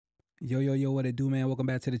Yo, what it do, man? Welcome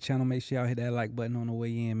back to the channel. Make sure y'all hit that like button on the way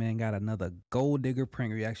in, man. Got another gold digger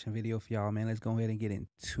prank reaction video for y'all, man. Let's go ahead and get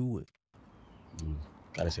into it.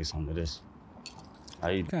 Gotta say something to this.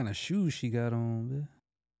 What kind of shoes she got on, man?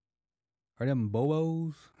 Are them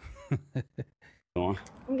Bobos? I'm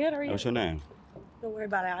good. How are you? What's your name? Don't worry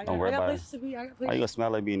about it. I Don't worry got about places to be. I got places. Why you gonna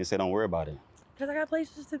smile at me and say don't worry about it? Because I got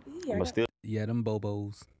places to be. But still, Yeah, them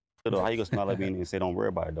Bobos. how you gonna smile at me and say don't worry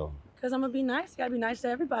about it though? Because I'm gonna be nice. Gotta be nice to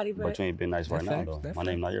everybody. But you ain't been nice right now though. My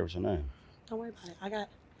name not here. What's your name? Don't worry about it.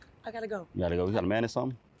 I gotta go. You gotta go. You got a man or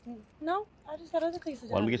something? No, I just got other places.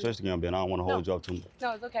 Well, let me get your Instagram, Ben. I don't want to hold you up too much.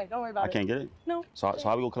 No, it's okay. Don't worry about it. I can't get it? No. So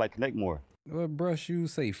how we gonna connect more? What bruh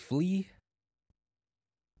shoes say flee?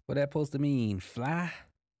 What that supposed to mean? Fly?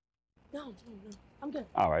 No. I'm good.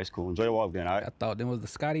 All right, it's cool. Enjoy your walk then, all right? I thought them was the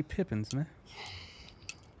Scottie Pippins, man.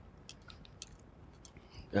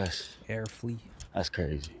 Yes. Air flee. That's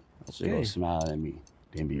crazy. She Okay. gonna smile at me,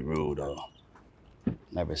 then be rude though.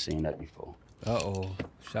 Never seen that before. Uh-oh.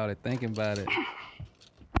 Shouted thinking about it.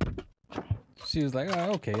 She was like,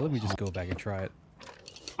 oh, okay, let me just go back and try it.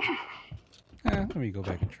 Let me go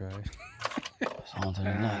back and try it. So on to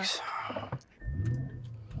the next.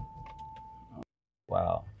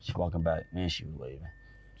 Wow, she walking back and she was waving.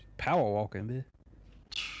 Power walking, bitch.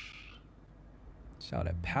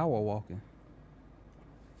 Shouted power walking.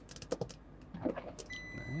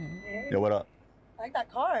 Yo, what up? I like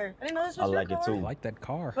that car. I didn't know this was I your like it car. too. I like that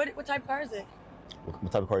car. What type of car is it?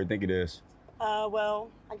 What type of car you think it is? Well,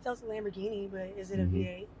 I can tell it's a Lamborghini, but is it a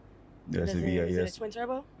V8? Yeah, it's a V8, Is yes. it a twin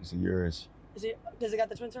turbo? It's a yours. Does it got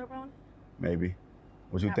the twin turbo on it? Maybe.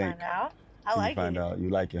 What you think? Find out. I like find it. out. You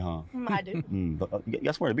like it, huh? I do. But you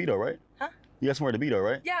got somewhere to be though, right? Huh? You got somewhere to be though,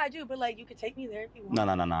 right? Yeah, I do. But like, you could take me there if you want.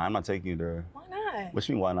 No. I'm not taking you there. Why not? What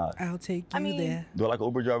you mean, why not? I'll take you there. Do I like an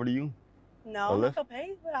Uber driver to you? No, A I'm not Lyft? gonna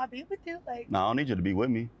pay, but I'll be with you. Like, No, I don't need you to be with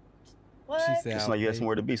me. what? She said, It's like you had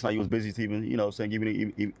somewhere to be. It's like you was busy to even, saying, give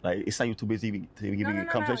me, like, it's like you too busy to even give me a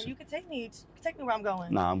No. conversation. You can take me. You can take me where I'm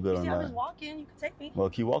going. Nah, I'm good You on see, I'm that. just walking. You can take me. Well,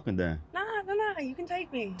 keep walking then. Nah. You can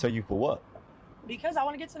take me. Take you for what? Because I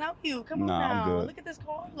want to get to know you. Come on Nah, I'm now. good. Look at this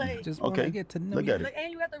car. Like, Just want Okay. to get to know Look you. at it. like,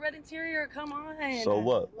 and you got the red interior. Come on. So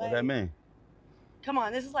what? What Like, that mean? Come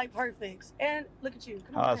on. This is like perfect. And look at you.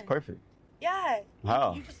 Come How on. it's perfect? Yeah.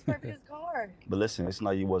 How? You just as perfect as a car. But listen, it's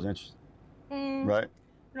not you wasn't interested, Mm, right?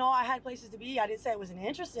 No, I had places to be. I didn't say I wasn't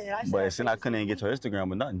interested. I said But had it's I places couldn't to even get be. your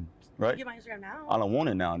Instagram or nothing, You right? get my Instagram now. I don't want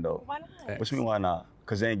it now though. Why not? What you mean why not?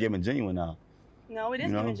 Cause they ain't giving genuine now. No, it is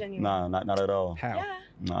You know? giving genuine. Nah, not at all. How? Yeah.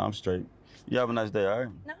 Nah, I'm straight. You have a nice day, all right?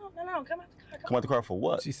 No. Come out the car. Come out the car for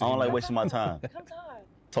what? She I said don't like no. wasting my time. Come talk.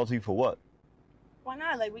 Talk to you for what? Why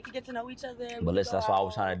not? Like, we could get to know each other. But listen, that's what I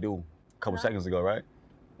was trying to do a couple Huh? seconds ago, right?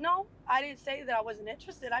 No, I didn't say that I wasn't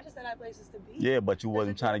interested. I just said I had places to be. Yeah, but you There's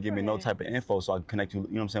wasn't a trying to give me no difference. type of info so I can connect you, you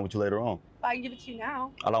know what I'm saying, with you later on. But I can give it to you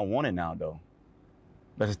now. I don't want it now though.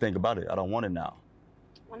 Let's just think about it. I don't want it now.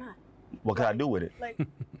 Why not? What can I do with it? Like,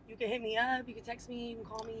 you can hit me up. You can text me. You can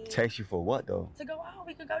call me. Text you for what though? To go out.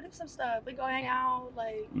 We could go do some stuff. We could go hang out.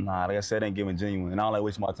 Like, Nah, like I said, it ain't giving genuine. And I don't like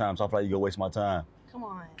wasting my time, so I feel like you go waste my time. come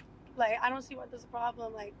on. Like, I don't see what there's a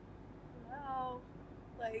problem. Like, no.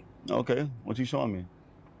 Like, Okay, what you showing me?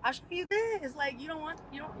 I'll show you this. Like, you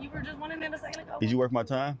were just wanting it a second ago. Did you worth my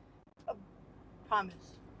time? Promise.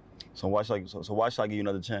 So why should I give you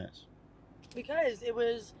another chance? Because it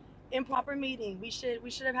was improper meeting. We should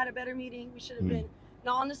have had a better meeting. We should have been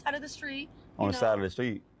not on the side of the street. On the side of the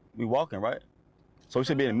street. We walking, right? So we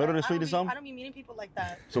should be in the middle of the street or something? I don't be meeting people like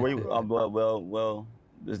that. So where you, well,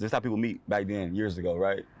 this how people meet back then, years ago,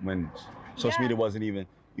 right? When social media wasn't even,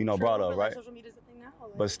 True, brought but up, like, right? social media's a thing now.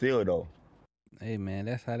 Like, But still though. Hey, man,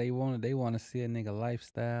 that's how they want it. They want to see a nigga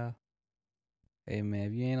lifestyle. Hey, man,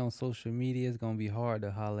 if you ain't on social media, it's going to be hard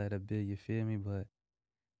to holler at a bill, you feel me? But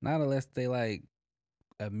not unless they, like,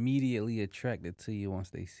 immediately attracted to you once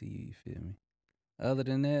they see you, you feel me? Other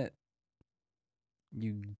than that,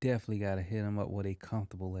 you definitely got to hit them up where they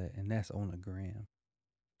comfortable at, and that's on the gram.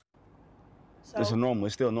 so, It's normal.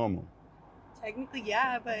 It's still normal. technically,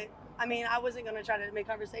 yeah, but I mean, I wasn't gonna try to make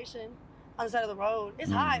conversation on the side of the road. It's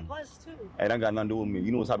hot, plus too. Hey, that got nothing to do with me.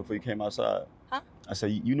 You knew it was hot before you came outside. Huh? I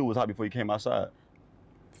said you knew it was hot before you came outside.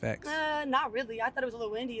 Facts. Not really. I thought it was a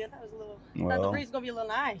little windy. I thought it was a little. I thought the Well, breeze was gonna be a little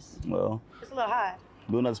nice. well, It's a little hot.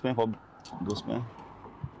 do another spin for do a spin.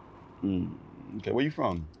 Okay, where you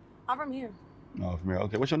from? I'm from here, No, from here.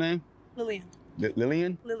 Okay, what's your name? Lillian.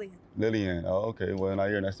 Lillian? Lillian. Lillian. Oh, okay. Well,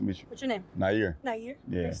 Nair, nice to meet you. What's your name? Nair. Nair.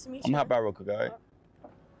 Yeah. Nice to meet I'm you. gonna hop out real quick, all right?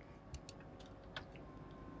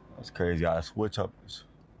 That's crazy. I switch up.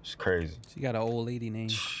 It's crazy. She got an old lady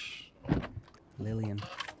named Lillian.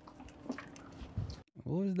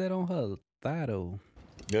 What was that on her thigh, though?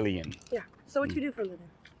 Billion. Yeah. So what you do for a living?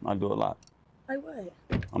 I do a lot. Like what?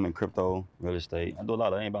 I'm in crypto, real estate. I do a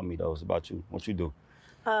lot. It ain't about me though. It's about you. What you do?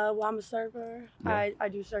 Well, I'm a server. Yeah. I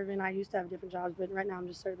do serving. I used to have different jobs, but right now I'm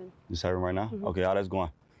just serving. You serving right now? Mhm. Okay, how that's going?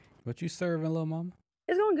 What you serving, little mama?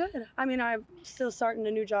 It's going good. I mean, I'm still starting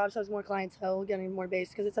a new job, so it's more clientele, getting more base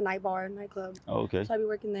because it's a night bar, nightclub. Oh, okay. So I be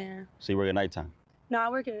working there. So you work at nighttime? No, I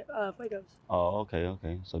work at Fuegos. Oh, okay,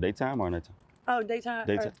 okay. So daytime or nighttime? Oh, daytime.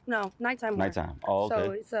 Daytime. No, nighttime. More. Nighttime. Oh,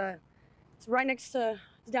 okay. So it's right next to,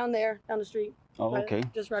 it's down there, down the street. Oh, okay.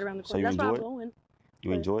 Just right around the So corner. you That's where I'm enjoy it? going. You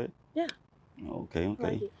But- enjoy it? Yeah. Okay, okay.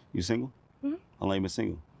 Like it. You single? Mhm. How long you been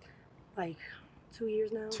single? Like 2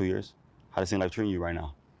 years now. 2 years? How does it seem like treating you right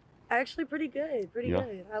now? Actually, pretty good. Pretty Yeah?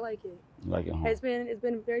 good. I like it. You like it, huh? It's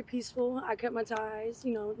been very peaceful. I cut my ties.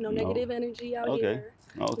 You know, no negative energy out Okay. here.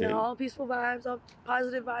 Okay. You know, all peaceful vibes, all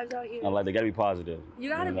positive vibes out here. I like they gotta be positive. You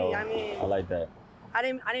gotta be. I mean, I like that. I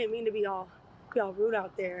didn't mean to be all rude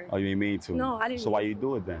out there. Oh, you didn't mean to? No, I didn't So why mean you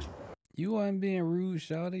do it then? You wasn't being rude,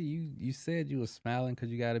 shawty. You said you was smiling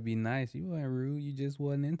because you got to be nice. You wasn't rude. You just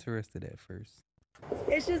wasn't interested at first.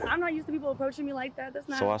 It's just I'm not used to people approaching me like that. That's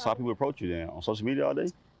not. So I saw people approach you then on social media all day?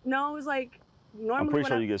 No, it was like normally. I'm pretty when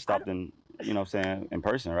sure I- you get stopped in, you know what I'm saying, in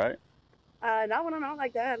person, right? Not when I'm out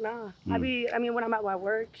like that. Nah. I Mm. mean, when I'm at my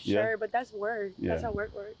work, Yeah. sure, but that's work. That's Yeah. how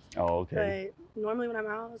work works. Oh, okay. But normally when I'm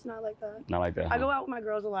out, it's not like that. Not like that. I huh? go out with my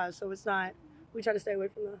girls a lot, so it's not. We try to stay away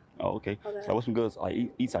from the. Oh, okay. all that. So what's some good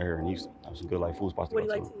like eats out here in Houston? Have some good like food spots to What do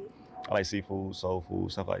go you like to. to eat? I like seafood, soul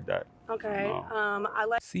food, stuff like that. Okay. No. I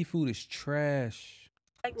like Seafood is trash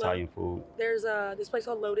Italian food. There's this place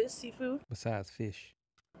called Lotus Seafood. besides fish.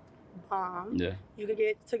 Yeah. You could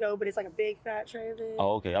get to go, but it's like a big fat tray of it.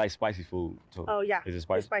 Oh, okay. I like spicy food too. Oh, yeah. Is it It's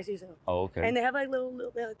spicy? spicy too. Oh, okay. And they have like little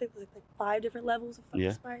I think like 5 different levels of fucking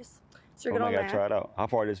Yeah. spice. So you're Oh, good I on gotta that. try it out. How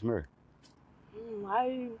far is this from here?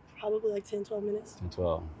 I probably like 10, 12 minutes.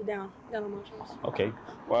 12. Down on Montrose. Okay.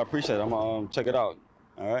 Well, I appreciate it. I'm gonna check it out.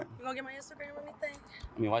 All right. You gonna get my Instagram or anything?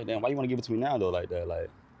 I mean, why you want to give it to me now though, like that? Like,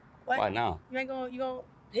 What? why now? You gonna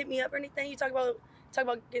hit me up or anything? You talk about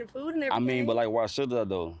getting food and everything. I mean, but like, why should I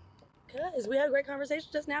though? Cause we had a great conversation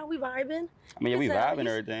just now. We vibing. I mean, yeah, we Listen, vibing and you-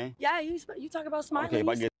 everything. Yeah, you talk about smiling. Okay, if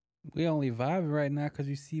I you get We only vibing right now because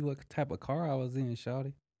you see what type of car I was in,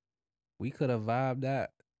 shawty. We could have vibed out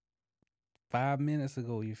 5 minutes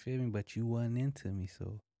ago, you feel me? But you wasn't into me,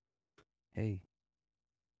 so hey.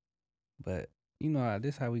 But you know how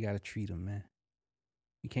this how we gotta treat them, man.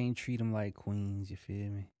 We can't treat them like queens, you feel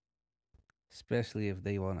me? Especially if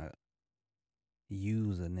they wanna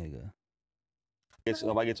use a nigga. if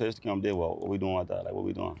I get to Instagram, then what we doing with that? Like, what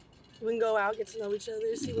we doing? we can go out, get to know each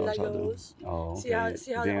other, see where that goes. Oh, okay.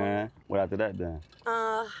 See how that then what after that then?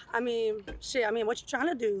 I mean, shit. I mean, what you trying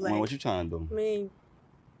to do? I Like, mean, what you trying to do? I mean,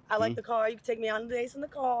 I like Hmm? the car. You can take me on dates in the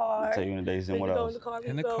car. Take you on days We and what can go in else? the car. We In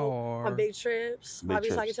can the go car. on big trips. Big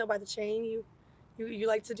Obviously, I can trips. tell by the chain. You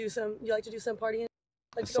like to do some. You like to do some partying.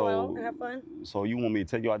 Like to go out and have fun. So you want me to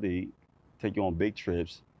take you out to eat, take you on big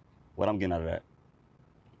trips? What I'm getting out of that?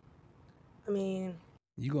 I mean,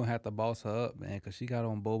 You gonna have to boss her up, man, cause she got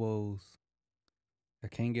on bobos. I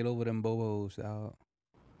can't get over them bobos, dog.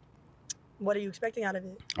 what are you expecting out of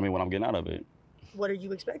it? I mean, what I'm getting out of it? What are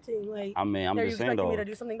you expecting? Like, I mean, I'm are you just saying expecting though. me to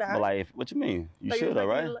do something bad? But like, what you mean? You Like, should, though, expecting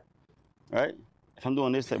right? me to, Right? If I'm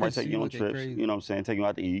doing this, take She you on looking trips. crazy. You know what I'm saying? Taking you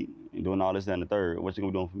out to eat and doing all this, that, and the third. What you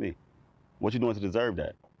gonna be doing for me? What you doing to deserve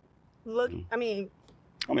that? look, Mm. I mean,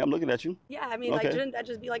 I mean, I'm looking at you. yeah, I mean, like, Okay. shouldn't that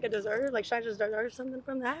just be like a deserve? Like, should I just deserve something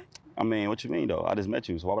from that? I mean, what you mean though? I just met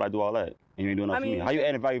you, so why would I do all that? And you ain't doing nothing I for me. mean, How you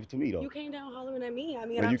adding value to me though? You came down hollering at me. I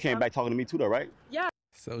mean, But you came back talking to me too though, right? Yeah,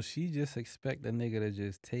 So she just expect a nigga to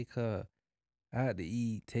just take her out to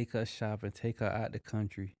eat, take her shopping, take her out the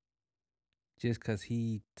country, just cause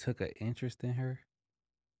he took an interest in her.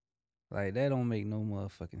 Like that don't make no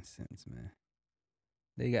motherfucking sense, man.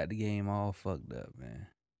 They got the game all fucked up, man.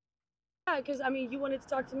 yeah, because I mean, you wanted to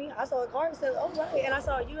talk to me. I saw the car and said, "Oh, right," and I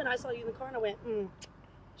saw you, and I saw you in the car, and I went,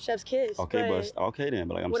 "Chef's kiss." Okay, but okay then.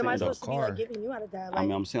 But like I'm what am I saying though, supposed to be like giving you out of that? Like, I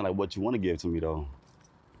mean, I'm saying like what you want to give to me though.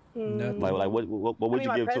 Nothing. Like what I would mean, you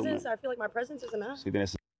my give to me? presence. I feel like my presence is enough. So you think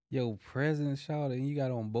that's Yo, present shout and you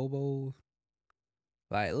got on bobos.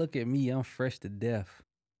 Like, look at me, I'm fresh to death.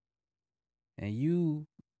 And you,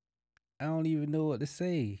 I don't even know what to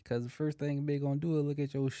say. Cause the first thing they gonna do is look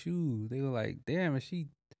at your shoes. They were like, damn, is she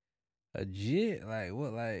a jit? Like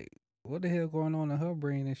what the hell going on in her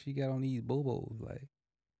brain that she got on these bobos? Like,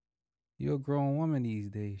 you're a grown woman these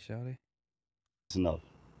days, shawty. enough?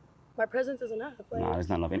 My presence is enough. Like, Nah, it's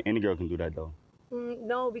not enough. Any girl can do that though.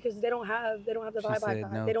 No, because they don't have the vibe I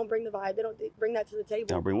got. No. They don't bring the vibe. They don't bring that to the table.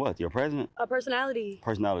 They don't bring what? Your present? A personality.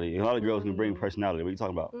 Personality. A lot of girls can bring personality. What are you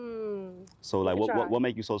talking about? So like, what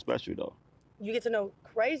make you so special though? You get to know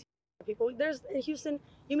crazy people. There's in Houston.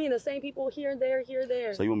 You mean the same people here, there.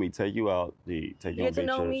 So you want me to take you out? You get to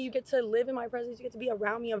know me. You get to live in my presence. You get to be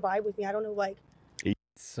around me and vibe with me. I don't know, like.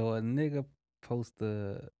 So a nigga supposed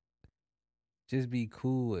to just be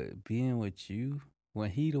cool with being with you when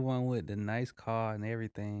he the one with the nice car and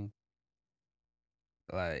everything.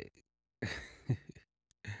 Like, I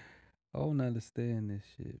don't understand this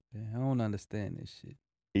shit, man. I don't understand this shit.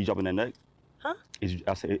 You dropping that neck? Huh? Is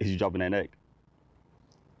you dropping that neck?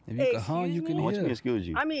 If you can hum, you can hear. What you mean, excuse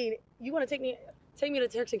you? I mean, you want to take me to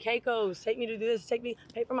Turks and Caicos, take me to do this, pay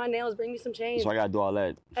for my nails, bring me some change. So I gotta do all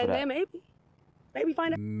that. And then maybe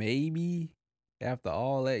find out. Maybe after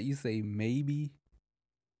all that, you say maybe.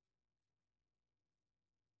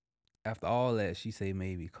 After all that, she say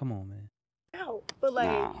maybe. Come on, man. No, but like,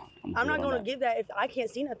 I'm not gonna give that if I can't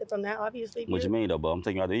see nothing from that. Obviously. What you mean though? But I'm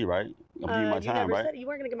taking you out to eat, right? I'm giving you my time, right? You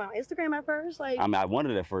weren't gonna get my Instagram at first, like. I mean, I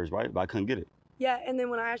wanted it at first, right? But I couldn't get it. Yeah, and then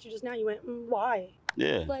when I asked you just now, you went, why?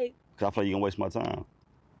 Yeah. Like. Cause I feel like you're gonna waste my time.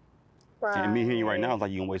 Right. And me hearing you right now is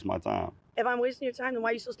like you're gonna waste my time. If I'm wasting your time, then why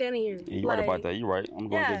are you still standing here? Yeah, you're right about that. You're right. I'm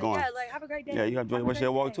gonna get going. Yeah, like have a great day. Yeah, you gotta enjoy the rest of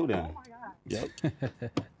your walk too then. Oh my God. Yep.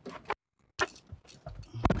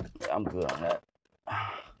 Yeah, I'm good on that.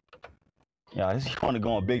 Yeah, I just want to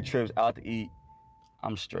go on big trips, out to eat.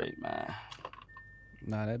 I'm straight, man.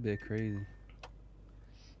 Nah, that bit crazy.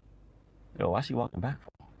 Yo, why she walking back for?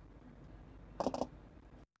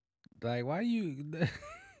 Like, why you...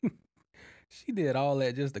 She did all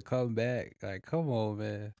that just to come back. Like, come on,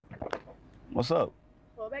 man. What's up?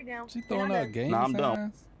 Go back down. She throwing out game I'm signs?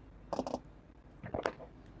 done.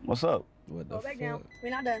 What's up? What the Go back fuck? down. We're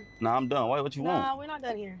not done. Nah, I'm done. What you want? Nah, we're not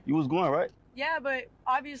done here. You was going, right? Yeah, but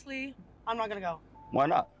obviously, I'm not gonna go. Why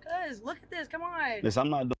not? Cause look at this. Come on. Listen, I'm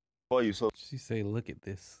not doing for you. So she say, "Look at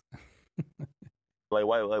this." Like,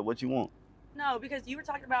 why? Like, what you want? No, because you were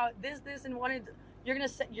talking about this, and wanted.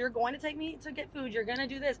 You're going to take me to get food. You're gonna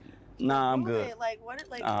do this. Nah, I'm good. Like what?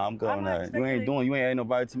 Like nah, I'm good on that. You ain't adding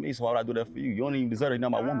nobody to me, so why would I do that for you? You don't even deserve it. You're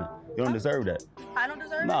not my woman. You don't deserve that. I don't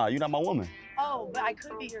deserve it? Nah, you're not my woman. Oh, but I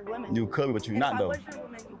could be your woman. You could be, but you're not though. If I was your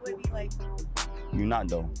woman, you would be like. You're not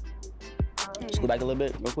though. Scoot back a little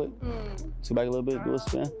bit, real quick. Scoot back a little bit. Do a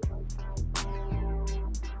spin.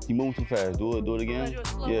 You moving too fast. Do it again.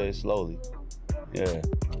 Yeah, slowly. Yeah.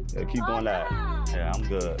 Keep doing that. Yeah, I'm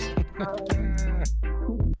good.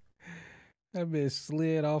 That bitch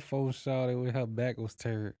slid off on Shawty when her back was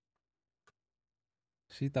turned.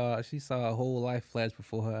 She thought she saw a whole life flash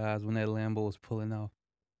before her eyes when that Lambo was pulling off.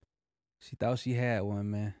 She thought she had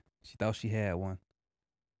one, man. She thought she had one.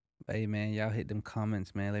 Hey, man, y'all hit them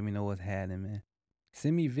comments, man. Let me know what's happening, man.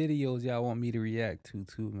 Send me videos y'all want me to react to,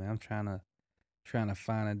 too, man. I'm trying to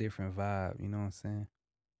find a different vibe, you know what I'm saying?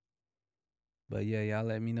 But, yeah, y'all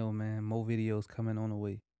let me know, man. More videos coming on the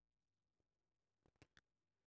way.